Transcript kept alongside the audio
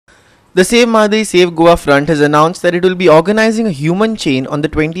The Save Mahdei Save Goa Front has announced that it will be organizing a human chain on the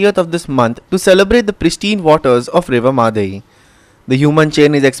 20th of this month to celebrate the pristine waters of River Mahdei. The human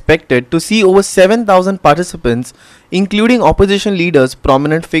chain is expected to see over 7,000 participants, including opposition leaders,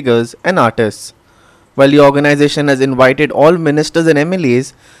 prominent figures and artists. While the organization has invited all ministers and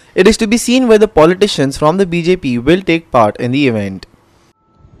MLAs, it is to be seen whether politicians from the BJP will take part in the event.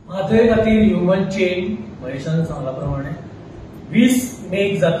 माधय खातीर human chain महेशान सांगला प्रमाणे 20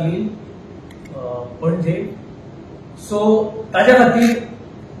 make जातली पणजे सो ताज्या खातीर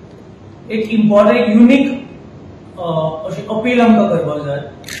एक important unique अशी appeal आमकां करपाक जाय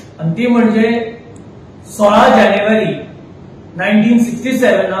आनी ती म्हणजे 16 जानेवारी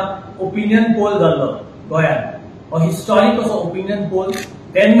 1967 ओपिनियन पोल जाल्लो गोंयांत हो हिस्टॉरीक असो ओपिनियन पोल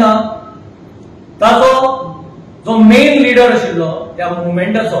तेन्ना ताजो जो मेन लीडर आशिल्लो त्या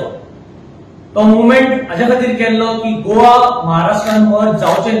मुवमेंटाचो तो मुवमेंट हाच्या खातीर केल्लो की गोवा महाराष्ट्रान मर्ज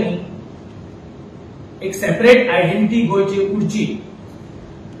जावचें न्ही एक सेपरेट आयडेंटिटी गोंयची उरची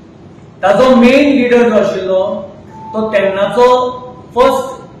ताजो मेन लीडर जो आशिल्लो तो तेन्नाचो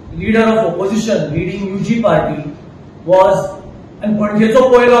first leader of opposition leading UG party was आनी पणजेचो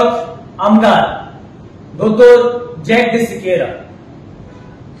पयलो आमदार दोतोर जॅक डी सिकेरा.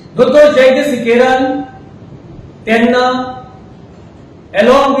 दोतोर जॅक डी सिकेरान तेन्ना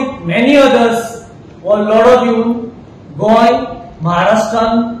along with many others हो लढो दिवन गोंय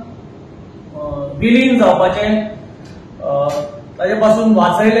महाराष्ट्रान विलीन जावपाचे ताजे पासून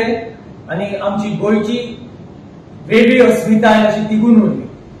वाचयले आनी आमची गोंयची वेगळी अस्मिताय अशी तिगून उरली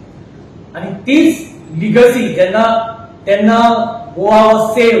आनी तीच लिगसी जेन्ना तेन्ना Goa was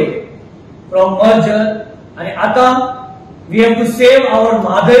saved from merger आनी आतां we have to save our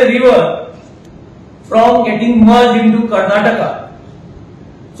Mhadei river from getting merge into Karnataka.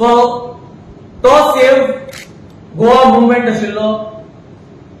 सो तो सेव गोवा मुवमेंट आशिल्लो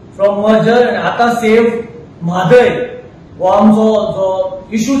फ्रॉम मर्जर आनी आतां सेव म्हादय हो आमचो जो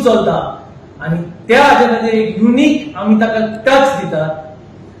इशू चलता आनी त्या हाचे खातीर एक युनिक आमी ताका टच दितात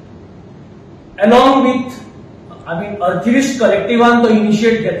अलॉंग विथ अर्थिविस्ट कलेक्टिवान तो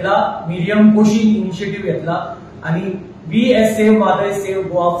इनिशिएट घेतला मिरियम कोशीन इनिशिएटिव्ह घेतला आनी we as save Mhadei save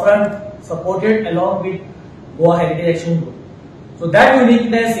Goa front supported along with Goa Heritage Action Group. So that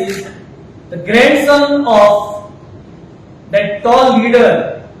uniqueness is the grandson of that tall leader,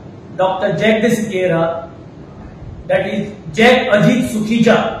 Dr. Jack de Siqueira, that is Jack Ajit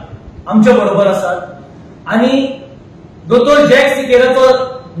Sukhija, आमच्या बरोबर असतात आणि दोतोर jack सिकेराचो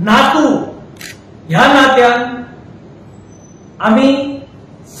नातू ह्या नात्यान आम्ही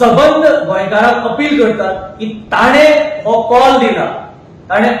सबंद गोंयकारांक अपील करतात की ताणे हो कॉल दिला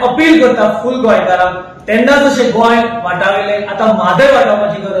ताणे अपील करता फुल गोंयकारांक तेन्ना जशें गोंय वाटावयले आतां म्हादय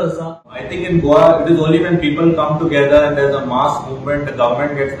वाटावपाची गरज आसा. I think in Goa it is only when people come together and there's a mass movement the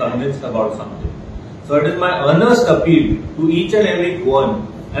government gets convinced about something. So it is my earnest appeal to each and every Goan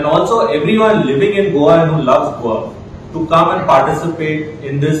and also everyone living in Goa and who loves Goa to come and participate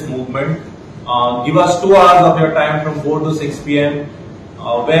in this movement. Give us 2 hours of your time from 4 to 6 p.m.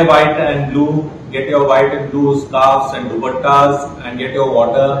 Wear white and blue, get your white and blue scarves and dupattas and get your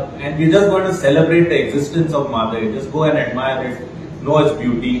water and we're just going to celebrate the existence of Mahdei. Just go and admire it, know its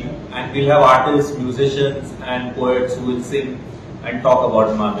beauty and we'll have artists, musicians and poets who will sing and talk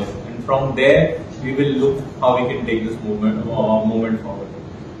about Mahdei. And from there we will look how we can take this movement forward.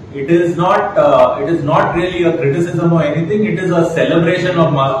 It is not really a criticism or anything, it is a celebration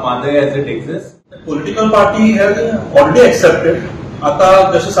of Mahdei as it exists. The political party has already accepted. आता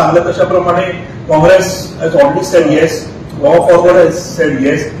जसे सांगले तशा प्रमाणे Congress has already said yes, Goa Forward has said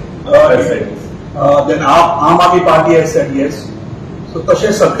yes, then आम आदमी party has said yes. So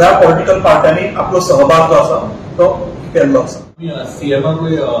तसे सगळ्या political पार्ट्यांनी आपलो सहभाग जो आसा तो केल्लो आसा. CMाक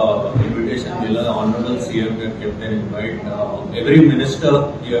invitation दिला, honorable CM we have kept an invite. Every minister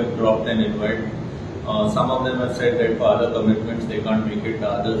we have dropped an invite. Some of them have said that for other commitments they can't make it. The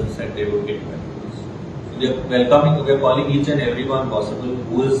others said they would get back. We are welcoming, we are calling each and everyone possible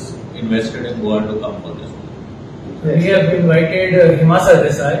who is invested in Goa to come for this. We have invited Himasa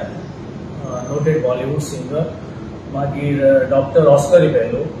Desai, noted Bollywood singer, मागीर Dr. Oscar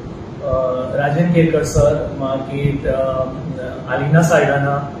Ibello, Rajan Kirkar sir, मागीर Alina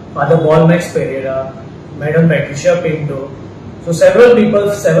Saidana, Father Paul Max Pereira, Madam Patricia Pinto. So several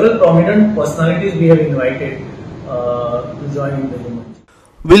people, several prominent personalities we have invited to join in the movement.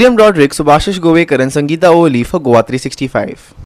 William Roderick, Subhashish Govekar and Sangeeta Ohli for Goa 365.